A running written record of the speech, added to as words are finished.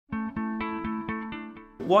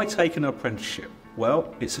why take an apprenticeship?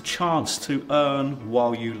 Well, it's a chance to earn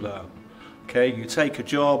while you learn. Okay, you take a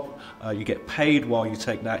job, you get paid while you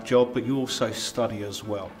take that job, but you also study as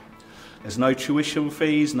well. There's no tuition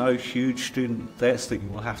fees, no huge student debts that you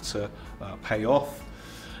will have to pay off.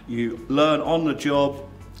 You learn on the job,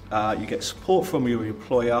 you get support from your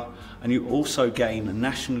employer, and you also gain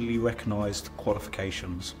nationally recognised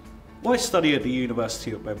qualifications. Why study at the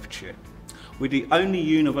University of Bedfordshire? We're the only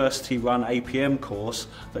university-run APM course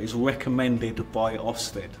that is recommended by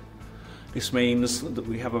Ofsted. This means that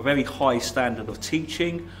we have a very high standard of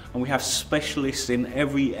teaching, and we have specialists in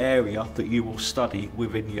every area that you will study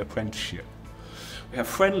within the apprenticeship. We have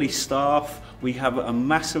friendly staff, we have a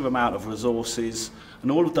massive amount of resources,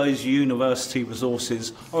 and all of those university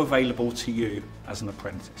resources are available to you as an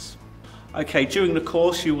apprentice. Okay, during the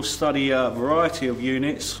course you will study a variety of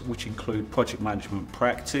units which include project management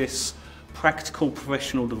practice, practical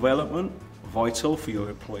professional development, vital for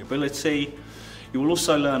your employability. You will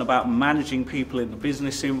also learn about managing people in the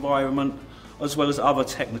business environment, as well as other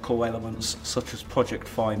technical elements such as project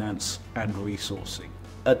finance and resourcing.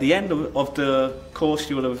 At the end of the course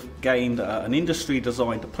you will have gained an industry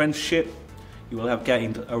designed apprenticeship, you will have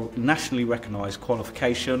gained a nationally recognised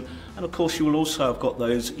qualification, and of course you will also have got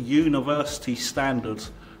those university standard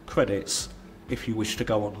credits if you wish to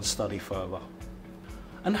go on and study further.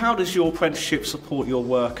 And how does your apprenticeship support your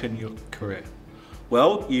work and your career?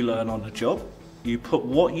 Well, you learn on the job. You put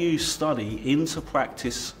what you study into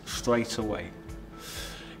practice straight away.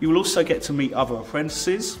 You will also get to meet other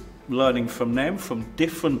apprentices, learning from them from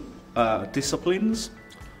different disciplines,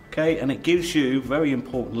 okay? And it gives you, very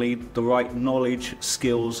importantly, the right knowledge,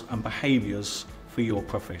 skills and behaviours for your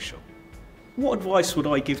profession. What advice would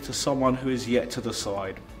I give to someone who is yet to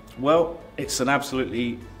decide? Well, it's an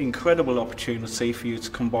absolutely incredible opportunity for you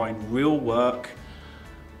to combine real work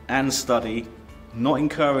and study, not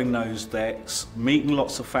incurring those debts, meeting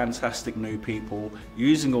lots of fantastic new people,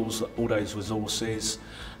 using all those resources,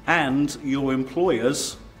 and your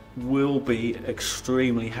employers will be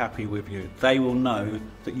extremely happy with you. They will know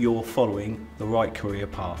that you're following the right career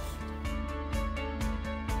path.